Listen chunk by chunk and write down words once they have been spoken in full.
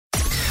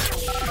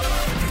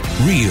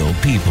Real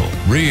people,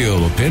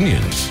 real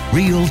opinions,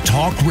 real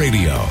talk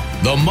radio.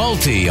 The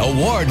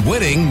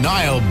multi-award-winning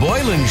Niall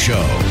Boylan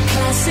Show.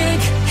 Classic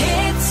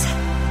hits.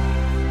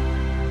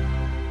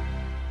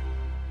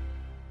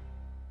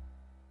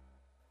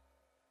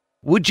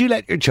 Would you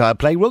let your child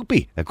play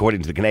rugby?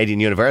 According to the Canadian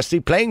University,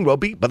 playing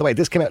rugby, by the way,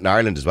 this came out in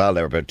Ireland as well,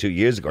 there about 2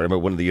 years ago. I remember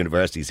one of the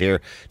universities here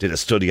did a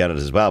study on it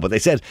as well. But they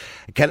said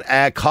it can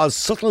cause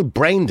subtle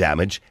brain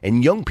damage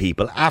in young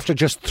people after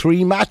just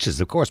 3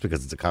 matches, of course,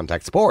 because it's a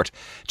contact sport.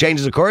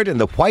 Changes occurred in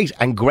the white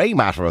and grey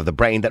matter of the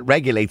brain that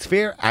regulates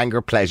fear,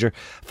 anger, pleasure,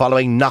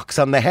 following knocks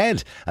on the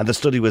head. And the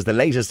study was the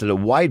latest in a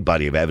wide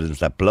body of evidence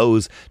that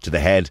blows to the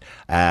head,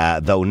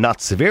 though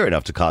not severe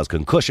enough to cause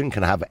concussion,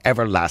 can have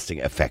everlasting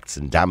effects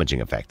and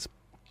damaging effects.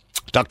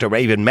 Dr.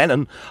 Raven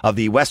Menon of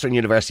the Western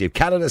University of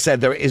Canada said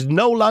there is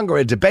no longer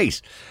a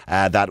debate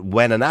that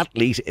when an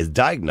athlete is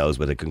diagnosed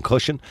with a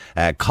concussion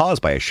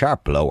caused by a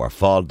sharp blow or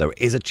fall, there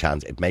is a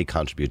chance it may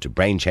contribute to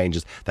brain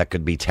changes that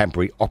could be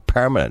temporary or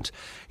permanent.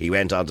 He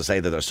went on to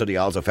say that their study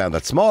also found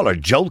that smaller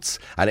jolts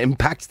and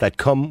impacts that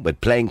come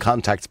with playing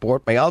contact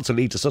sport may also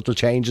lead to subtle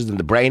changes in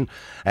the brain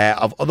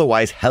of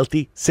otherwise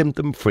healthy,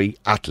 symptom-free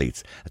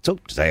athletes. So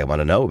today I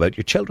want to know about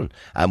your children.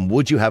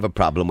 Would you have a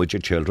problem with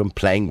your children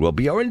playing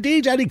rugby or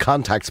indeed any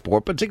contact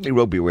sport, particularly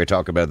rugby we're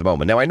talking about at the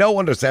moment? Now, I know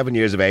under 7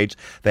 years of age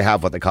they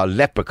have what they call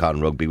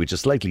leprechaun rugby, which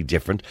is slightly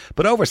different,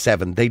 but over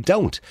 7 they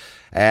don't.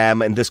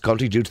 In this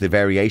country, due to the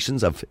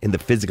variations in the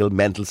physical,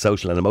 mental,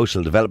 social and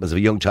emotional developments of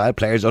a young child,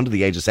 players under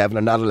the age of 7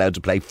 are not allowed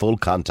to play full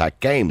contact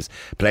games.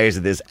 Players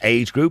of this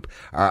age group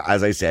are,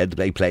 as I said,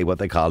 they play what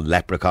they call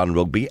leprechaun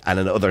rugby, and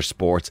in other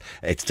sports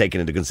it's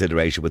taken into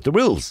consideration with the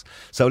rules.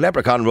 So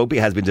leprechaun rugby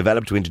has been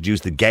developed to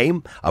introduce the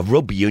game of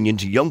rugby union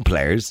to young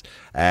players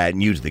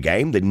new to the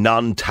game. The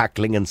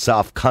non-tackling and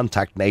soft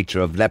contact nature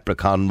of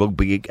leprechaun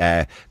rugby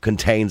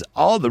contains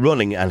all the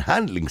running and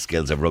handling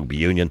skills of rugby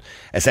union.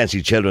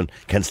 Essentially, children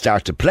can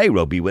start to play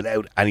rugby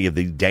without any of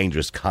the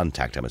dangerous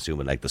contact, I'm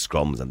assuming, like the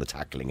scrums and the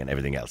tackling and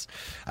everything else.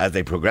 As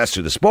they progress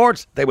through the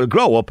sport, they will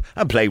grow up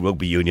and play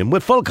rugby union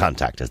with full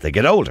contact as they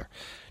get older.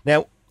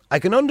 Now, I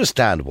can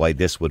understand why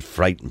this would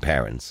frighten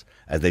parents,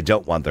 as they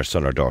don't want their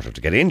son or daughter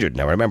to get injured.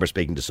 Now, I remember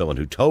speaking to someone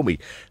who told me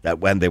that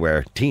when they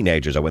were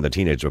teenagers, or when the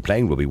teenagers were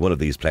playing rugby, one of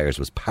these players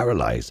was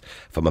paralysed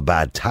from a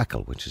bad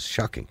tackle, which is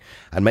shocking.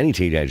 And many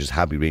teenagers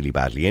have been really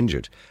badly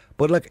injured.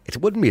 But look, it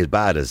wouldn't be as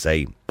bad as,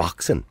 say,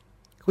 boxing.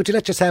 Would you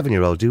let your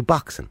 7-year-old do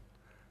boxing?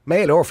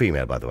 Male or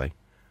female, by the way?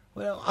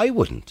 Well, I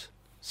wouldn't.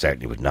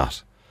 Certainly would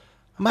not.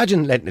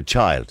 Imagine letting a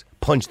child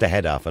punch the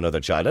head off another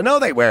child. I know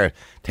they wear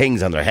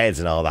things on their heads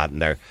and all that,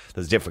 and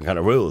there's different kind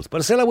of rules,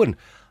 but still I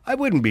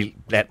wouldn't be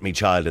letting my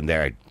child in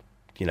there,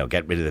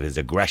 get rid of his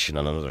aggression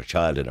on another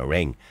child in a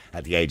ring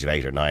at the age of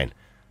 8 or 9.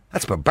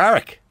 That's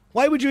barbaric.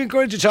 Why would you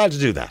encourage a child to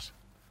do that?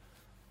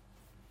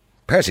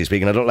 Personally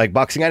speaking, I don't like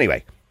boxing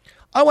anyway.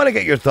 I want to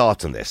get your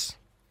thoughts on this.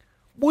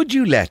 Would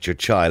you let your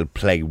child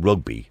play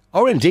rugby,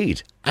 or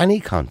indeed any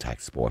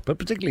contact sport, but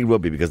particularly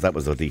rugby because that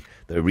was what the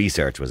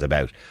research was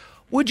about?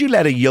 Would you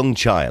let a young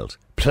child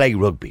play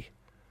rugby?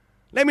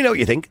 Let me know what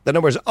you think. The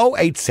number is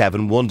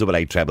 087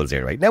 188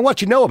 0008. Now,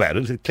 what you know about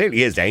it, it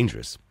clearly is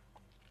dangerous.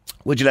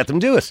 Would you let them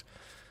do it?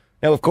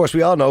 Now, of course,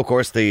 we all know,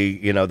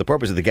 the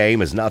purpose of the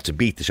game is not to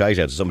beat the shite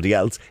out of somebody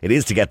else. It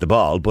is to get the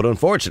ball. But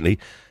unfortunately,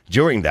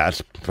 during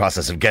that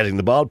process of getting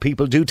the ball,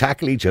 people do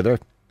tackle each other,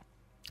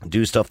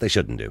 do stuff they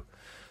shouldn't do.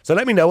 So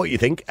let me know what you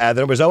think. The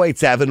number is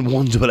 087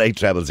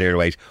 188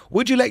 0008.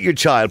 Would you let your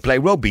child play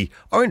rugby,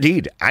 or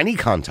indeed any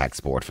contact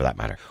sport for that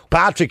matter?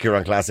 Patrick, you're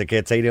on Classic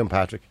Hits. How you doing,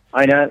 Patrick?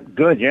 I know.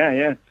 Good,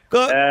 yeah.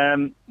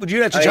 Good. Would you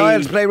let your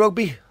child play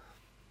rugby?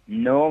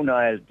 No,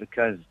 Niall,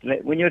 because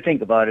when you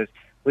think about it,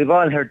 we've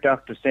all heard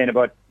doctors saying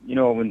about,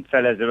 when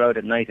fellas are out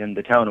at night in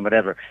the town or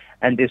whatever,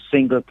 and this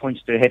single punch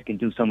to the head can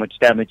do so much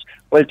damage.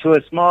 Well, to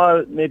a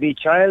small, maybe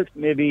child,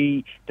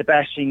 maybe the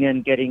bashing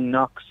and getting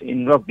knocks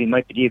in rugby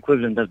might be the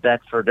equivalent of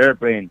that for their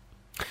brain.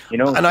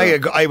 And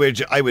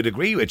I would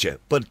agree with you.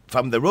 But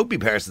from the rugby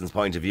person's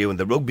point of view, and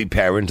the rugby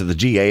parent or the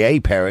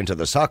GAA parent or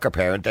the soccer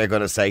parent, they're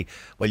going to say,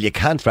 well, you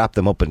can't wrap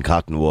them up in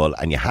cotton wool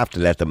and you have to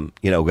let them,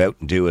 go out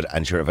and do it.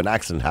 And sure, if an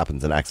accident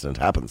happens, an accident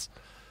happens.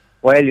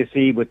 Well, you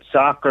see, with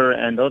soccer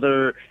and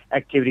other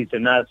activities, they're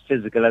not as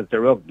physical as the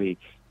rugby.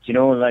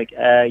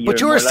 But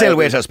you're still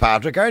with us,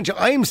 Patrick, aren't you?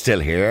 I'm still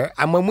here.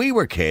 And when we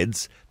were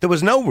kids, there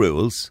was no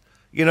rules.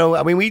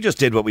 We just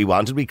did what we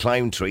wanted. We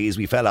climbed trees.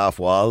 We fell off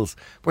walls.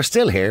 We're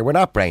still here. We're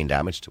not brain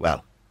damaged.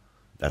 Well,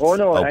 that's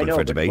open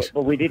for debate.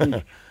 But we didn't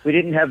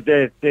have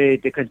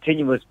the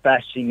continuous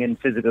bashing and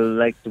physical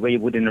like the way you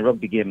would in a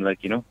rugby game,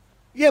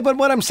 Yeah, but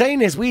what I'm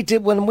saying is we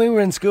did when we were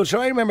in school.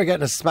 Sure, I remember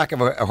getting a smack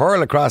of a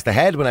hurl across the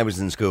head when I was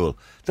in school.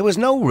 There was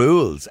no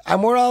rules,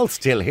 and we're all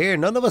still here.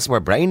 None of us were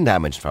brain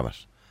damaged from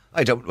it.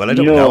 I don't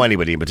know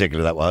anybody in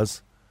particular that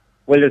was.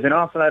 Well, there's an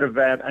awful lot of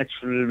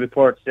actual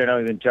reports there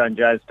now, even John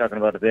Giles talking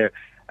about it there,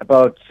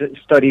 about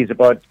studies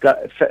about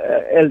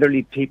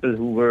elderly people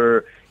who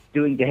were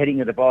doing the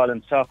heading of the ball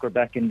in soccer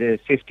back in the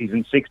 50s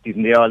and 60s,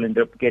 and they all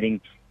ended up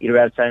getting either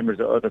Alzheimer's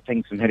or other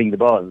things from heading the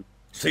ball.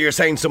 So you're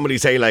saying somebody,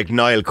 say, like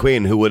Niall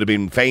Quinn, who would have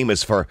been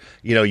famous for,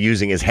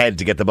 using his head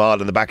to get the ball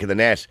in the back of the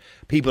net,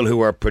 people who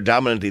were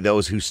predominantly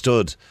those who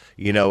stood,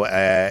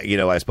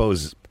 I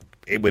suppose,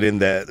 within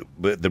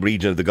the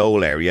region of the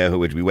goal area, who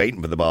would be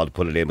waiting for the ball to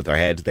put it in with their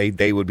head,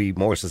 they would be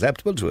more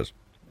susceptible to it.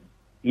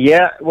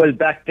 Yeah, well,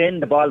 back then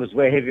the ball was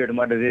way heavier than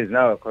what it is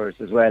now, of course,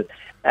 as well.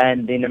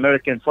 And in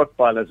American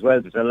football as well,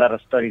 there's a lot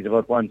of studies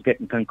about ones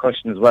getting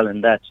concussion as well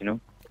in that,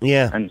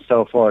 Yeah. and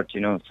so forth,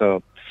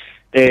 so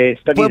the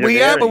studies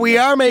we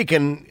are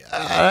making,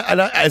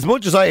 and as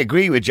much as I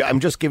agree with you, I'm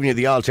just giving you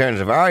the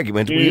alternative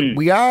argument.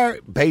 We are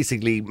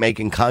basically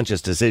making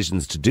conscious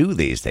decisions to do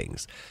these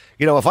things.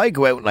 If I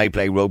go out and I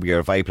play rugby, or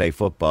if I play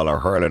football or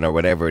hurling or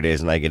whatever it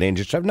is, and I get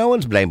injured, no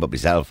one's blamed but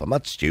myself. I'm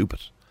not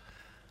stupid.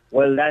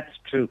 Well, that's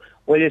true.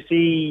 Well, you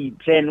see,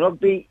 playing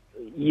rugby,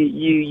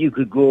 you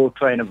could go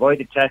try and avoid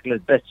the tackle as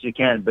best you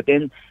can, but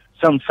then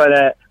some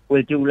fella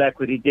will do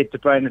like what he did to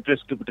Brian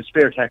O'Driscoll with the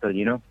spear tackle,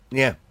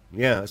 Yeah,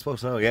 I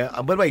suppose so,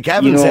 yeah. By the way,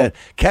 Kevin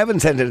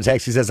sent in a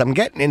text. He says, I'm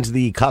getting into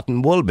the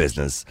cotton wool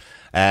business.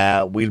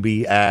 We'll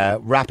be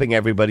wrapping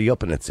everybody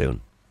up in it soon.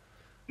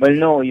 Well,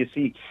 no, you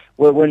see,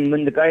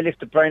 when the guy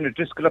lifted Brian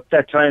O'Driscoll up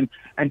that time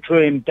and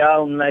threw him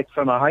down,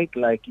 from a height,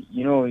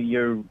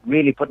 you're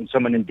really putting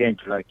someone in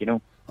danger,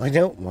 I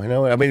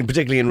know. I mean,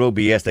 particularly in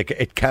rugby, yes,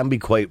 it can be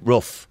quite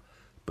rough.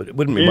 But it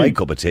wouldn't be my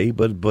cup of tea.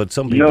 But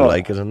some people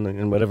like it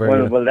and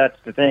whatever. Well, that's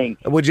the thing.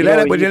 Would you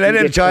let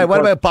it a try? What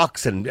about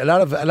boxing? A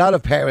lot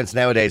of parents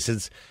nowadays,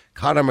 since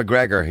Conor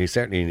McGregor, he's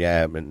certainly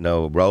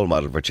no role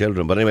model for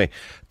children. But anyway,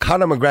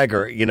 Conor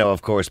McGregor,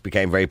 of course,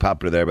 became very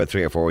popular there about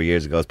 3 or 4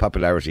 years ago. His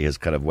popularity has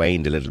kind of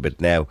waned a little bit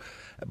now.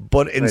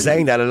 But in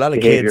saying that, a lot of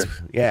kids,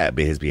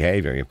 his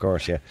behaviour, of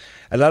course,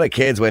 a lot of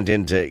kids went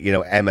into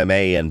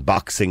MMA and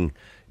boxing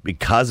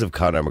because of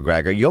Conor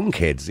McGregor. Young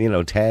kids, 10,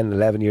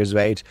 11 years of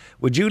age.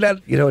 Would you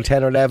let,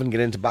 10 or 11 get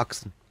into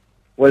boxing?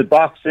 Well,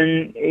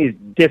 boxing is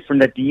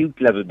different at the youth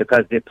level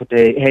because they put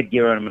the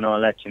headgear on them and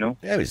all that,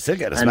 Yeah, you still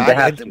get a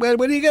smack. Well,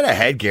 when you get a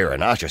headgear or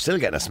not, you're still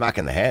getting a smack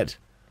in the head.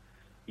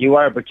 You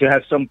are, but you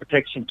have some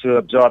protection to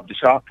absorb the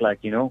shock,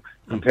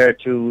 compared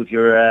to if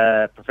you're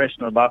a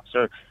professional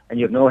boxer and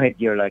you have no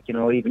headgear,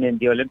 even in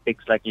the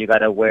Olympics, you got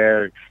to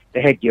wear the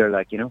headgear,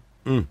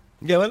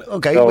 Yeah, well,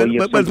 okay. So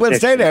we'll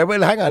stay there.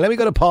 Well, hang on. Let me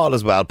go to Paul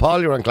as well.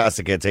 Paul, you're on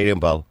Classic Hits. How you doing,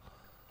 Paul?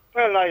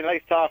 Well,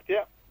 nice talk to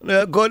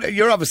you. Good.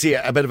 You're obviously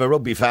a bit of a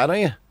rugby fan, are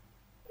you?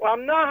 Well,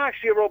 I'm not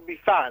actually a rugby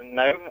fan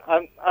now.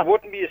 I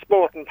wouldn't be a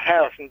sporting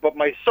person, but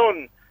my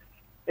son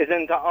is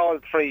into all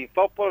three,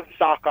 football,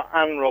 soccer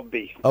and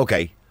rugby.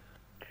 Okay.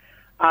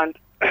 And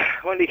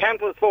when he came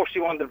to us first,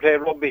 he wanted to play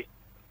rugby.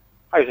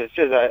 I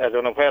said, I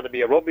don't know where to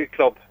be a rugby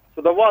club.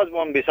 So there was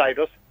one beside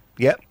us.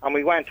 Yeah. And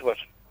we went to it.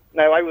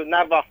 Now, I was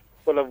never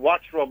will have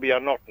watched rugby or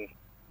nothing.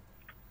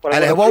 But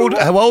and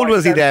how old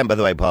was he then, by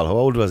the way, Paul? How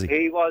old was he?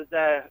 He was,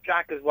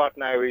 Jack is what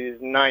now? He's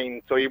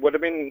 9, so he would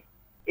have been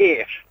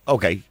 8.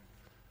 Okay.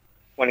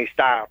 When he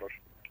started.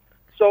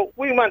 So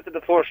we went to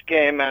the first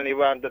game and he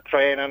went to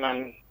training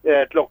and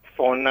it looked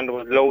fun and there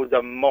was loads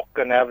of muck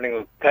and everything. There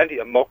was plenty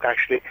of muck,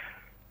 actually.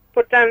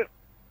 But then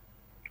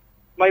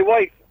my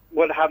wife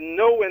would have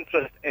no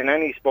interest in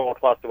any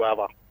sport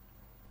whatsoever.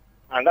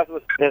 And that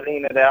was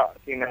Selena there a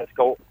few minutes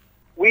ago.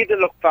 We'd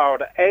look forward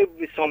to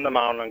every Sunday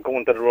morning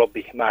going to the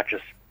rugby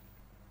matches.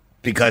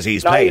 Because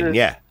he's playing,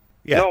 yeah.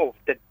 No,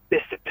 the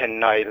discipline,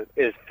 Niall,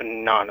 is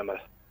phenomenal.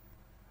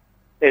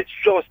 It's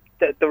just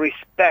the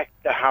respect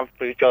they have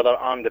for each other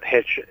on the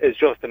pitch is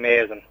just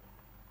amazing.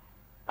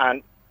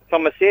 And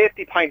from a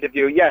safety point of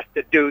view, yes,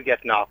 they do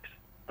get knocks.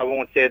 I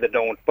won't say they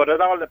don't, but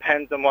it all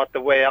depends on what they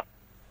wear.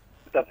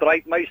 That's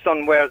right, my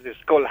son wears his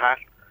skull hat.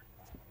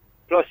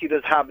 Plus he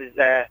does have his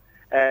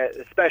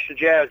special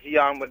jersey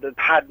on with the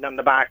padding on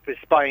the back of his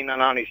spine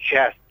and on his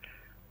chest.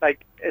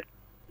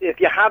 If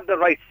you have the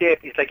right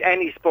safety, it's like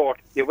any sport,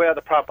 you wear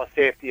the proper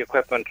safety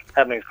equipment,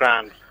 everything's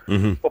grand.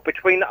 Mm-hmm. But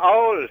between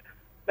all...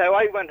 Now,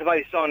 I went to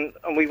my son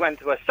and we went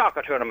to a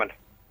soccer tournament.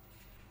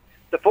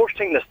 The first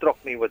thing that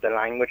struck me was the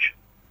language.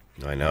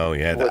 I know,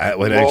 yeah.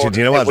 Actually, do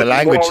you know what? The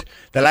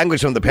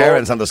language from the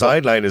parents on the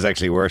sideline is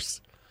actually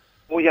worse.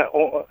 Oh, yeah.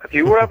 If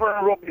you were ever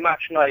in a rugby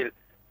match, Niall,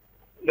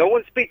 no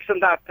one speaks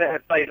on that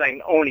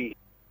sideline, only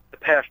the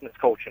person that's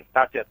coaching.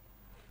 That's it.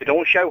 They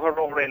don't shout her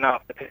over in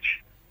off the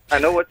pitch. I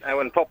know it now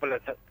in football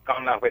it's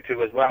gone that way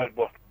too as well,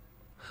 but...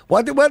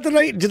 What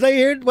did I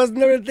hear? Wasn't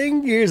there a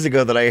thing years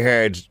ago that I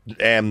heard...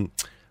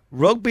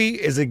 rugby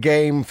is a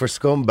game for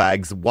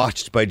scumbags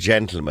watched by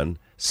gentlemen.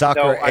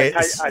 Soccer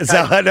is...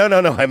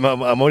 No.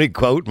 I'm only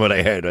quoting what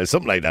I heard. Or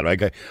something like that,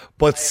 right?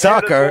 But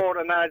soccer...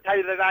 I'll tell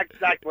you the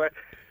exact word.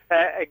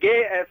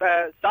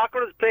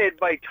 Soccer is played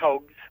by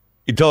thugs.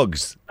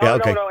 Thugs? Yeah,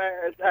 okay.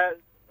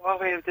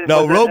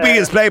 No, rugby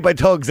is played by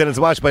thugs and it's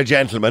watched by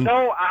gentlemen.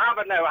 No, I have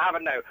it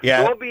now.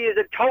 Yeah. Rugby is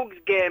a thugs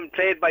game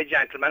played by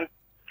gentlemen,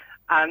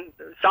 and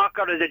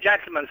soccer is a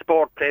gentleman's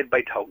sport played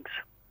by thugs.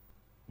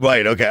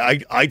 Right,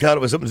 okay. I thought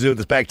it was something to do with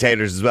the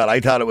spectators as well. I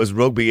thought it was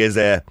rugby is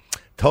a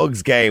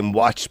thugs game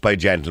watched by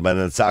gentlemen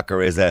and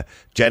soccer is a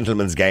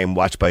gentleman's game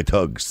watched by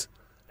thugs.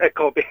 It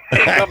could be.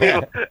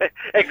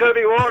 It could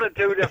be one in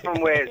two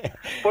different ways.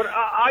 But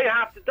I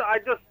have to. I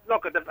just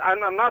look at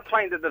and I'm not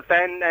trying to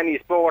defend any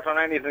sport or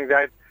anything like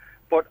that.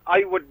 But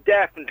I would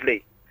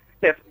definitely,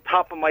 if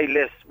top of my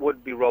list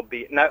would be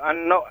rugby. Now,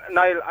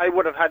 I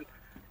would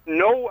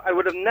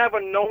have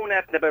never known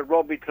anything about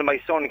rugby till my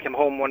son came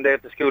home one day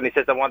after school and he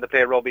says, "I want to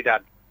play rugby,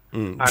 Dad."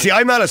 See,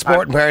 I'm not a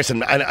sporting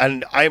person,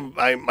 and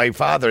my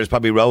father is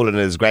probably rolling in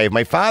his grave.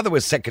 My father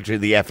was secretary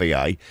of the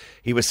FAI.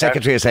 He was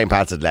secretary of St.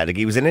 Pat's Athletic.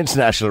 He was an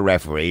international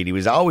referee. He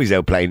was always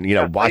out playing,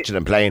 watching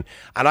and playing.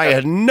 And I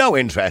had no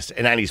interest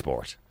in any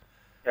sport.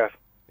 Yeah.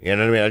 You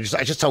know what I mean?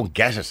 I just don't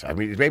get it. I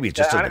mean, maybe it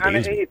just doesn't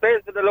appeal to me. He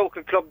plays at the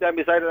local club down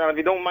beside it, and if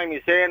you don't mind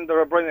me saying,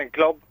 they're a brilliant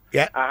club.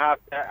 Yeah. I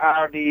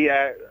have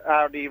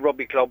RD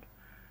Rugby Club,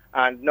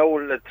 and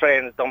Noel that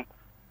trains them.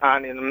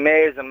 And an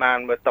amazing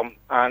man with them,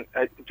 and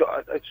it's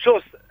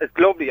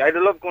lovely. I'd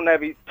love going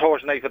every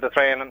Thursday night for the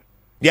training.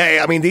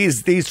 Yeah, I mean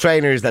these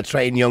trainers that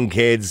train young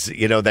kids,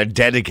 they're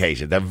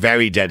dedicated. They're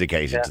very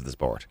dedicated to the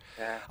sport.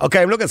 Yeah.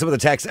 Okay, I'm looking at some of the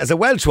texts. As a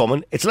Welsh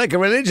woman, it's like a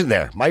religion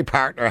there. My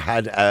partner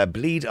had a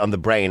bleed on the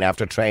brain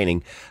after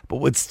training,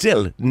 but would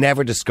still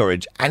never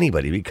discourage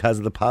anybody because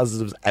of the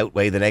positives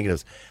outweigh the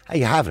negatives. How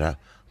you have it, huh?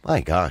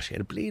 My gosh, he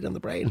had a bleed on the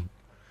brain.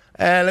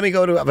 Let me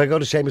go to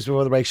Seamus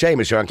before the break.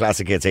 Seamus, you're on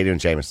Classic Hits. How you doing,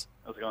 Seamus?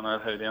 How's it going, Al?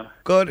 How you doing?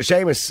 Good.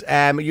 Seamus,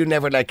 you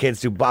never let kids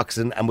do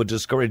boxing and would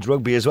discourage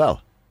rugby as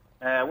well?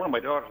 One of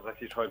my daughters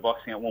actually tried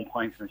boxing at one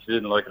point and she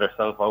didn't like it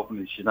herself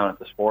openly. She's not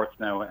into sports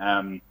now.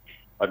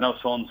 I've no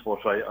sons,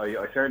 but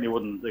I certainly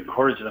wouldn't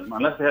encourage them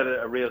unless they had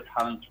a real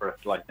talent for it,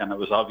 and it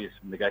was obvious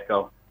from the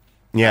get-go.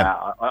 Yeah.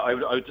 I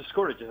would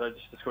discourage it. I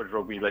just discourage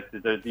rugby. Like,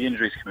 the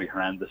injuries can be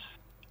horrendous.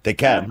 They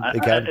can. They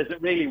can. Is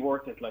it really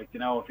worth it? If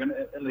you're,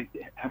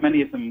 how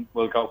many of them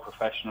will go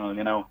professional?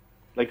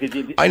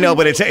 I know,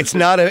 but it's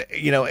not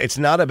it's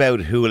not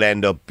about who will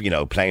end up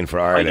playing for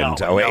Ireland.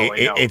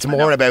 It's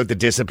more about the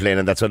discipline,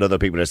 and that's what other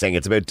people are saying.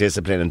 It's about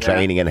discipline and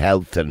training and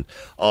health and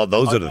all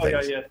those other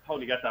things. Yeah,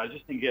 totally get that. I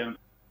just think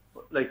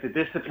the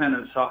discipline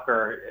in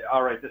soccer,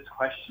 all right, it's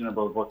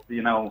questionable, but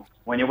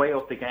when you weigh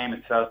up the game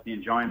itself, the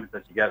enjoyment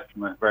that you get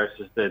from it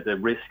versus the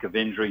risk of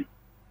injury,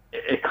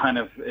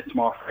 it's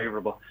more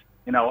favourable.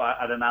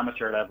 At an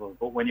amateur level.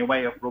 But when you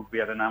weigh up rugby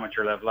at an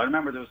amateur level, I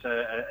remember there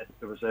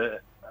was a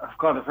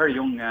very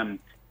young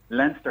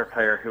Leinster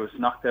player who was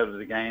knocked out of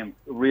the game,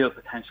 real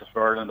potential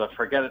for Ireland. I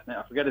forget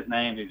his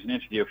name. He was in an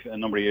interview a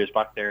number of years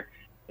back there.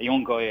 A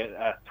young guy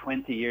at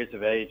 20 years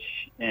of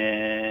age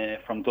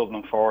from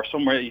Dublin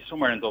somewhere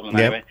in Dublin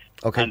anyway.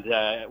 Okay. And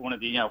one of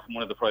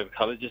the private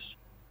colleges.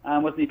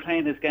 Wasn't he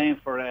playing his game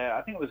for,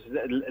 I think it was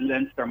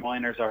Leinster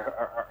Minors or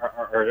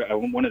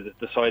one of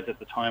the sides at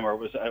the time,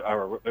 or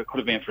it could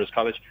have been for his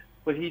college.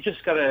 But he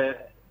just got a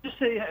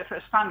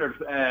standard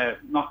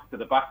knock to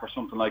the back or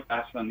something like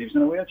that, and he was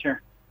in a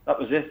wheelchair. That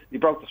was it. He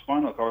broke the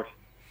spinal cord.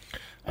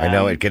 I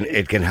know it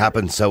can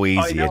happen so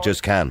easy. It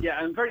just can.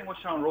 Yeah, and very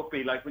much on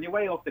rugby. When you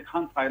weigh up the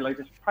contact,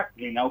 there's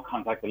practically no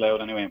contact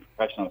allowed anyway in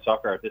professional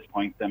soccer at this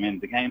point. I mean,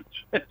 the game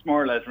it's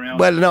more or less real.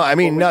 Well, no, I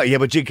mean, no, yeah,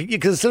 but you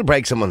can still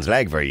break someone's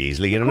leg very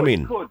easily. You know what I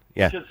mean? Could.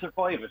 Yeah. You should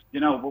survive it.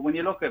 But when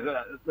you look at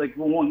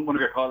one of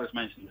your callers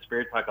mentioned the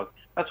spear tackle.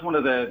 That's one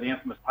of the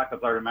infamous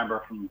tackles I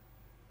remember from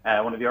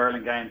one of the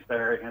Ireland games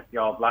there against the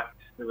All Blacks.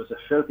 There was a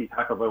filthy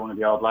tackle by one of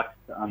the All Blacks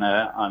on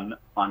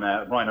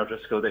Ryan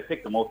O'Driscoll. They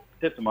picked him up,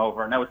 tipped him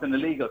over. Now it's an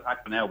illegal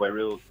tackle now by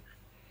rules,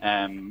 but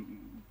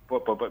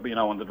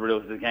under the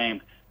rules of the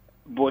game.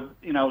 But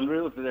the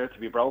rules are there to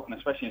be broken,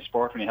 especially in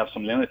sport when you have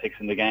some lunatics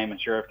in the game.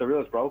 And sure, if the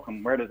rule's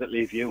broken, where does it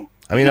leave you?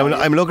 I mean,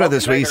 I'm looking at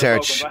this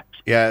research.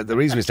 Yeah, the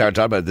reason we started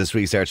talking about this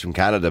research from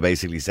Canada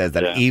basically says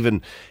that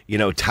even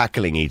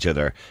tackling each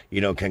other,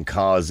 can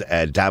cause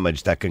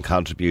damage that can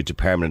contribute to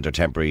permanent or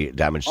temporary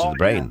damage to the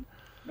brain. Yeah.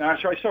 Now,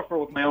 sure, I suffer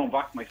with my own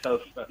back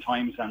myself at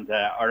times, and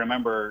I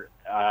remember.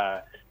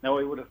 I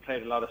would have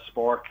played a lot of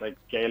sport like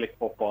Gaelic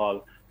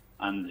football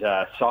and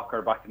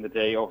soccer back in the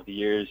day over the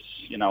years.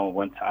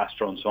 Went to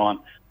Astro and so on.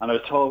 And I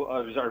was told, I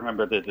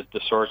remember the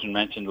surgeon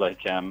mentioned at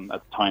the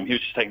time, he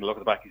was just taking a look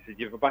at the back. He said,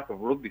 "You have a back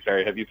of a rugby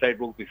player. Have you played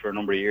rugby for a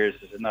number of years?"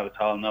 I said, "Not at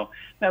all, no."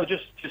 No,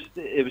 just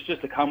it was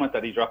just a comment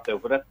that he dropped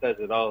out, but that says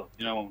it all.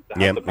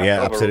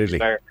 Absolutely.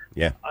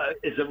 Yeah.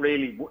 Is it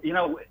really?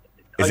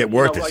 Is it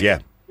worth it? Yeah.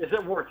 Is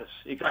it worth it?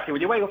 Exactly.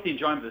 When you weigh up the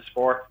enjoyment of the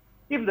sport,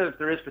 even though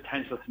there is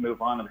potential to move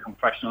on and become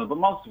professional, but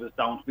most of us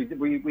don't. We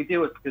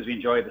do it because we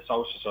enjoy the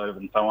social side of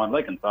it and so on,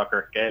 like in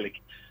soccer, Gaelic.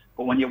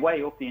 But when you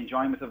weigh up the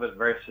enjoyment of it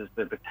versus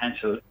the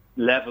potential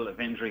level of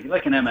injury,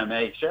 like in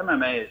MMA,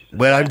 MMA is...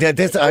 Well, I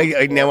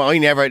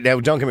never... Now,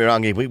 don't get me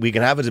wrong, we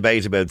can have a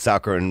debate about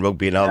soccer and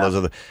rugby and all those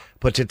other...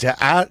 But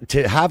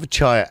to have a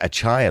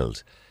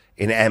child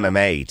in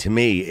MMA, to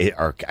me,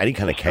 or any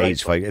kind of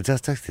cage fight, it's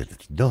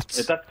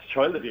nuts. That's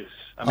child abuse.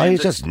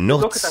 It's just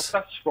nuts. Look at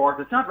that sport.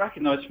 It's not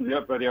recognised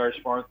by the Irish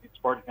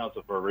Sporting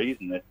Council for a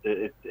reason.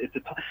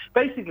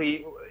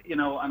 Basically,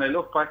 and I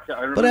look back.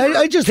 But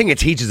I just think it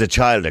teaches a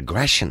child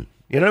aggression.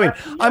 You know what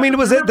I mean? I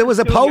mean, there was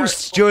a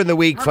post during the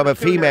week from a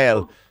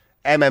female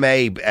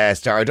MMA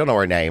star, I don't know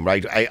her name,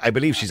 right? I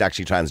believe she's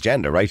actually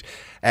transgender, right?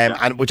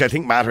 And which I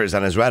think matters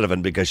and is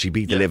relevant because she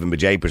beat the living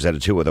bejeepers out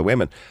of 2 other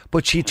women.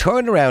 But she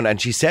turned around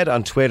and she said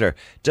on Twitter,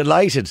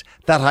 delighted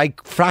that I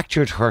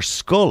fractured her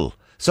skull.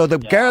 So the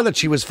girl that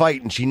she was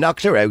fighting, she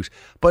knocked her out,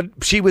 but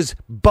she was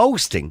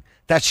boasting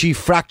that she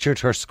fractured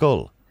her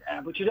skull.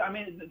 Yeah, but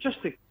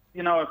just to,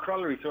 a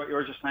corollary to what you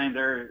were just saying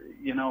there,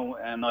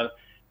 and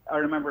I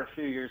remember a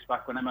few years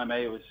back when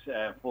MMA was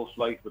full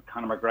flight with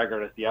Conor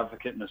McGregor as the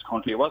advocate in this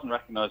country. It wasn't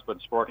recognised by the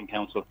Sporting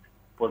Council,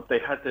 but they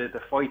had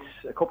the fights,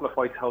 a couple of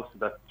fights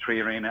hosted at Tree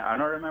Arena.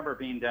 And I remember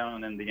being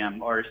down in the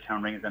Irish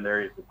Town rings and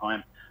area at the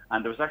time,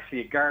 and there was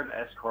actually a guard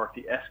escort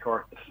to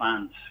escort the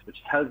fans,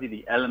 which tells you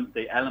the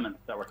elements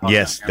that were talking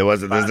Yes, there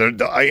was. I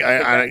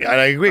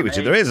agree with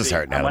you. There is a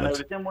certain element. When I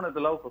was in one of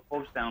the local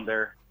pubs down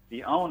there,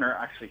 the owner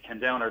actually came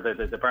down, or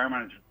the bar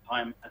manager at the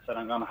time, and said,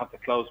 I'm going to have to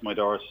close my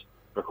doors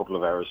for a couple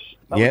of hours.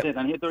 That was it.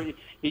 And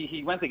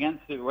he went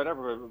against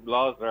whatever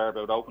laws there are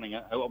about opening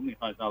times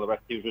and all the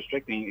rest. He was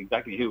restricting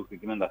exactly who could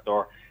get in that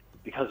door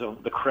because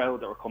of the crowd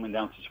that were coming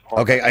down to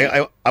support. Okay,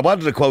 I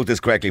wanted to quote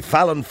this correctly.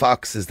 Fallon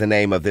Fox is the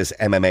name of this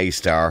MMA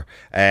star,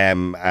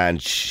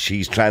 and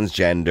she's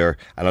transgender.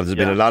 And there's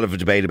been a lot of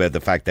debate about the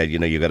fact that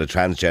you got a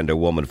transgender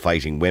woman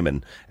fighting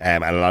women,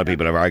 and a lot of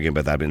people are arguing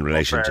about that in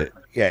relation to.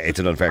 Yeah, it's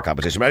an unfair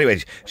competition. But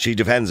anyway, she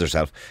defends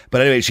herself. But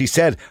anyway, she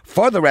said,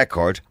 for the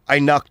record, I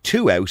knocked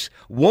 2 out.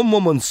 One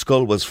woman's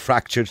skull was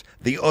fractured,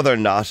 the other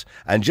not.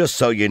 And just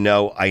so you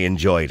know, I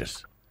enjoyed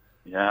it.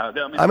 Yeah,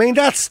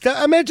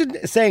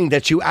 imagine saying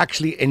that you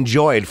actually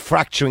enjoyed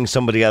fracturing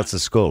somebody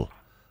else's skull.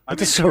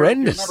 That's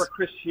horrendous. I remember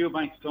Chris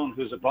Eubank's son,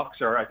 who's a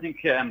boxer. I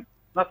think,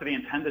 not that he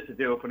intended to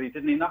do it, but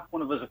he knock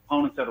one of his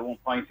opponents out at one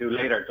point who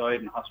later died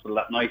in hospital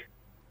that night.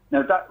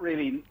 Now, that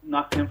really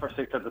knocked him for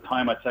 6 at the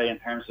time, I'd say, in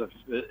terms of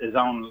his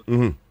own,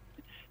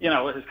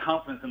 his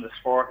confidence in the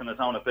sport and his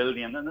own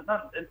ability. And it's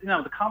not,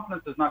 the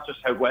confidence is not just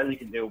how well you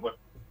can do, but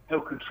how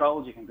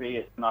controlled you can be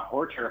to not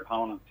hurt your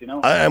opponents,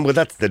 well,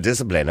 that's the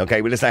discipline.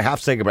 Okay, well, listen, I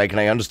have to take a break, and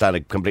I understand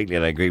it completely,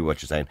 and I agree with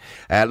what you're saying.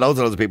 Loads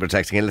of people are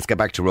texting in. Let's get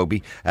back to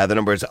rugby. The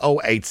number is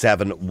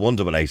 087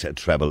 188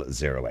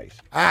 0008.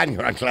 And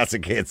you're on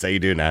Classic Hits. How you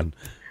doing, Anne?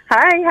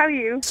 Hi, how are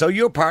you? So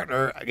your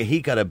partner, he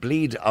got a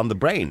bleed on the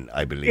brain,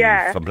 I believe,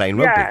 from playing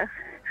rugby. Yeah.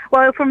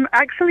 Well, from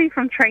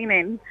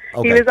training.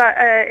 Okay. He was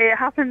it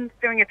happened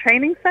during a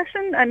training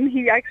session, and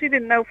he actually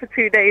didn't know for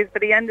 2 days,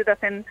 but he ended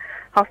up in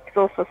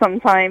hospital for some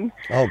time.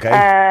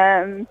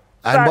 Okay.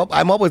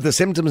 And what was the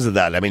symptoms of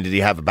that? I mean, did he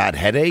have a bad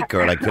headache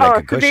or like a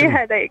concussion? Severe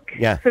headache.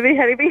 Yeah. Severe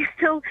headache.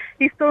 But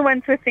he still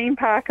went to a theme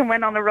park and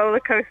went on a roller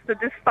coaster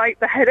despite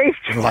the headache.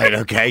 Right.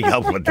 Okay. Yeah,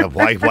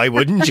 why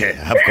wouldn't you?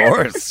 Of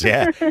course.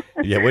 Yeah.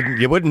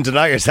 You wouldn't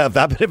deny yourself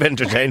that bit of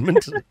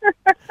entertainment.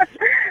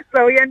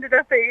 So he ended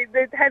up.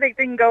 The headache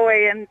didn't go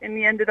away, and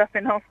he ended up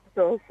in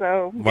hospital.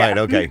 So. Yeah. Right.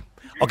 Okay.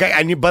 Okay,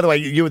 and by the way,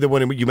 you were the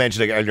one you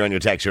mentioned earlier on your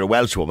text. You're a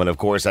Welsh woman, of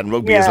course, and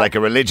rugby is like a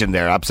religion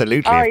there.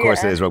 Absolutely, of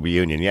course, it is rugby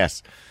union.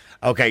 Yes.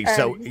 Okay,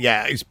 so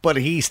but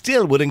he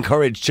still would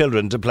encourage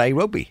children to play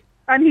rugby.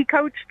 And he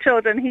coached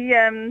children. He,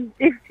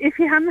 if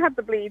he hadn't had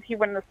the bleed, he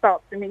wouldn't have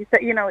stopped. And he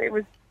said, it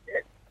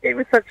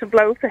was such a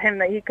blow to him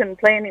that he couldn't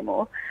play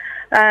anymore.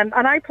 And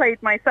I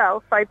played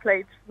myself. I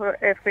played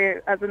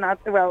in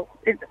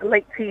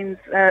late teens,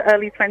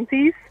 early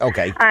 20s.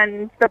 Okay.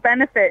 And the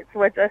benefits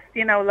were just,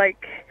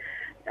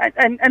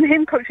 and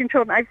him coaching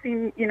children. I've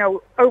seen,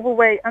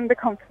 overweight,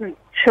 underconfident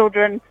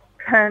children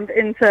turned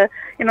into,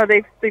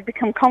 they've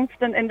become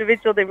confident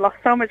individuals. They've lost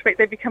so much weight.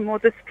 They've become more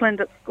disciplined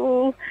at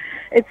school.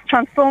 It's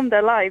transformed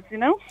their lives,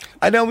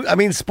 I know. I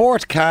mean,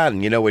 sport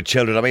can, with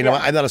children. I mean,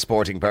 I'm not a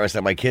sporting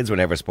person. My kids were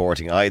never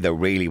sporting either,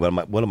 really. Well,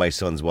 one of my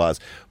sons was.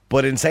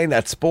 But in saying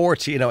that,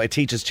 sport, it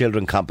teaches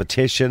children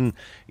competition,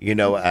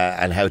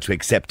 and how to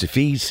accept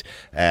defeat,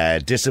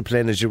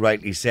 discipline, as you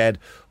rightly said.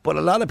 But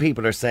a lot of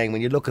people are saying,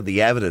 when you look at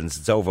the evidence,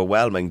 it's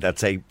overwhelming that,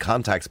 say,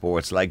 contact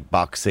sports like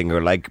boxing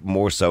or like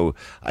more so,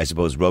 I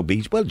suppose,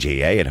 rugby, well,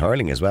 GA and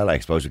hurling as well. I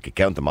suppose we could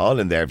count them all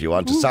in there if you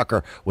want.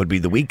 Soccer would be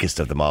the weakest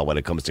of them all when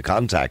it comes to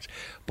contact.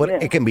 But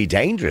it can be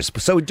dangerous.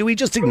 So do we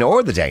just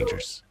ignore the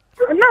dangers?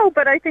 No,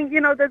 but I think,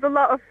 there's a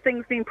lot of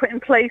things being put in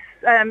place.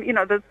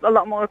 There's a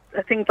lot more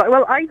things like,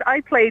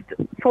 I played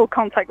full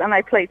contact and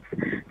I played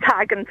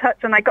tag and touch,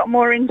 and I got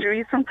more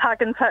injuries from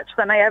tag and touch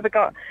than I ever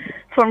got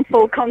from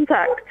full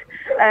contact.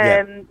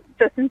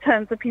 Just in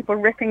terms of people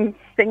ripping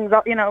things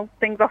off,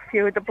 things off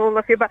you with the ball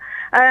off you. But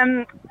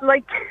I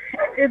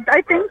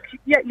think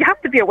you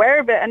have to be aware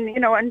of it,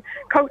 and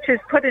coaches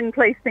put in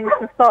place things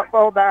to stop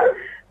all that.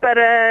 But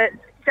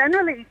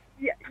generally,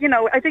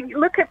 I think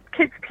look at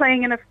kids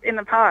playing in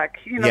a park.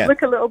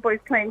 Look at little boys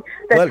playing.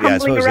 They're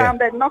tumbling around.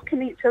 They're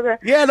knocking each other.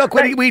 Yeah, look,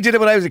 we did it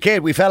when I was a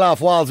kid. We fell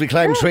off walls. We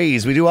climbed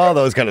trees. We do all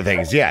those kind of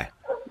things. Yeah.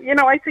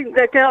 I think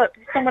the girl,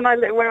 someone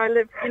where I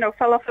live,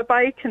 fell off a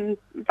bike and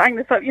banged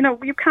this up.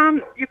 You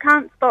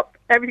can't stop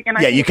everything.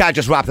 And you can't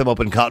just wrap them up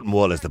in cotton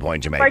wool. Is the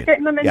point you're making? By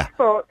getting them in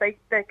sport,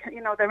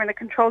 they're in a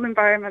controlled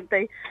environment.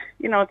 They.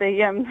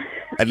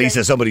 At least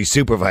there's somebody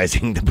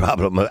supervising the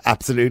problem.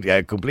 Absolutely,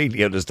 I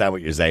completely understand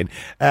what you're saying.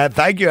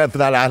 Thank you for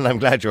that, Anne. I'm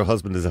glad your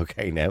husband is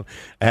okay now.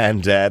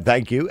 And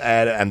thank you.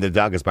 And the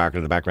dog is barking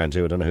in the background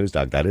too. I don't know whose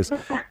dog that is.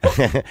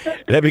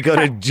 Let me go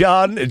to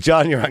John.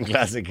 John, you're on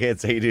Classic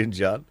Hits. How you doing,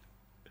 John?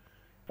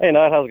 Hey,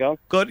 Niall, how's it going?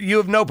 Good. You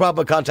have no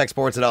problem with contact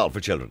sports at all for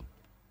children?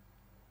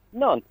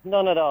 None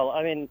at all.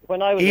 I mean,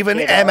 when I was even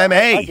a kid,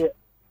 MMA.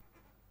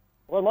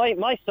 Well,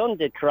 my son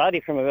did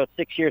karate from about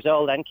 6 years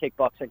old and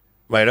kickboxing.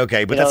 Right.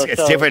 Okay, but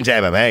it's different to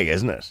MMA,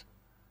 isn't it?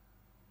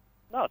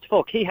 No, it's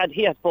full. He had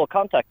full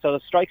contact, so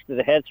strikes to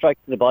the head, strikes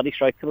to the body,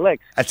 strikes to the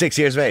legs. At 6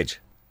 years of age.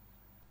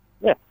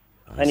 Yeah,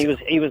 and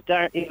he was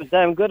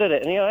damn good at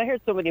it. And I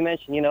heard somebody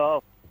mention,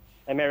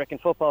 American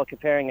football,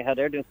 comparing how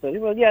they're doing stuff.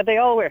 Well, yeah, they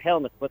all wear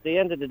helmets, but at the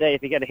end of the day,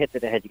 if you get a hit to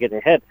the head, you get a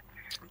hit.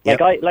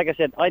 Like I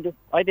said, I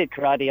did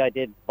karate, I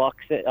did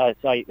boxing, I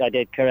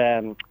did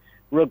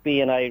rugby,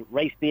 and I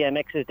raced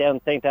BMXs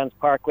down St. Anne's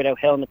Park without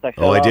helmets.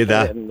 I did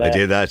that. I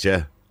did that.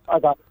 Yeah. I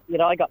got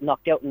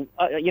knocked out, and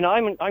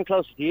I'm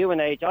closer to you in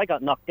age. I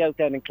got knocked out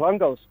down in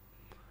Clongowes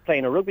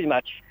playing a rugby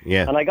match.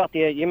 Yeah. And I got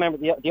you remember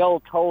the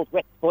old cold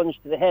wet sponge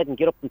to the head and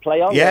get up and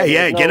play on.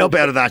 Yeah, get up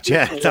out of that.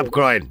 Yeah, stop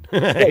crying.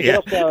 Get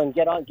up there and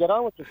get on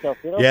with yourself.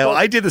 Yeah, well,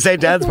 I did the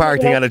St. Anne's Park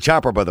thing on a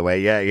chopper, by the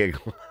way. Yeah. Yeah.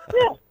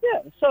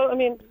 So, I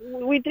mean,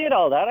 we did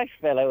all that. I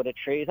fell out of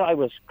trees. I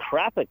was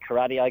crap at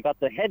karate. I got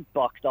the head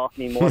boxed off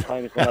me more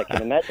times than I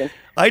can imagine.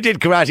 I did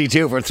karate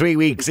too for 3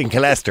 weeks in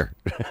Colester.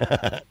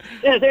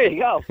 Yeah, there you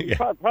go. Yeah.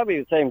 Probably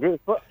the same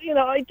group. But,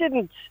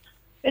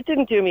 it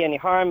didn't do me any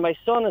harm. My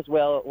son as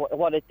well,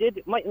 what it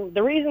did,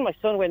 the reason my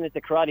son went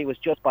into karate was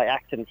just by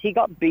accident. He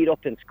got beat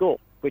up in school,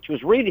 which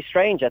was really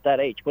strange at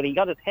that age. But he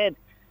got his head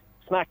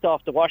smacked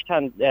off the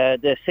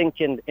the sink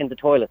in the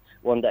toilets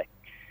one day.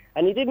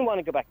 And he didn't want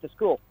to go back to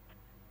school.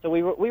 So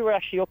we were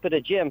actually up at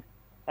a gym,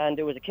 and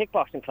there was a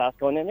kickboxing class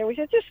going in there. We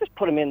said, just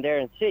put him in there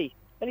and see.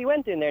 And he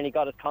went in there and he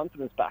got his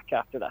confidence back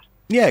after that.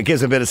 Yeah, it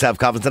gives him a bit of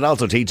self-confidence and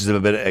also teaches him a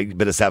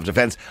bit of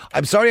self-defence.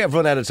 I'm sorry I've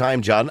run out of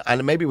time, John,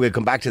 and maybe we'll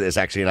come back to this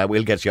actually, and I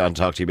will get you on and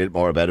talk to you a bit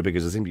more about it,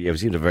 because you seem to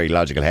have a very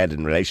logical head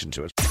in relation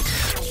to it.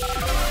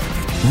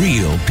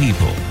 Real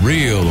people,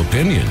 real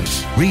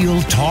opinions,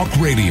 real talk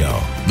radio.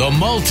 The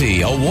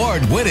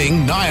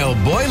multi-award-winning Niall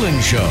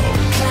Boylan Show.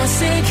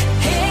 Classic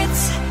Hits.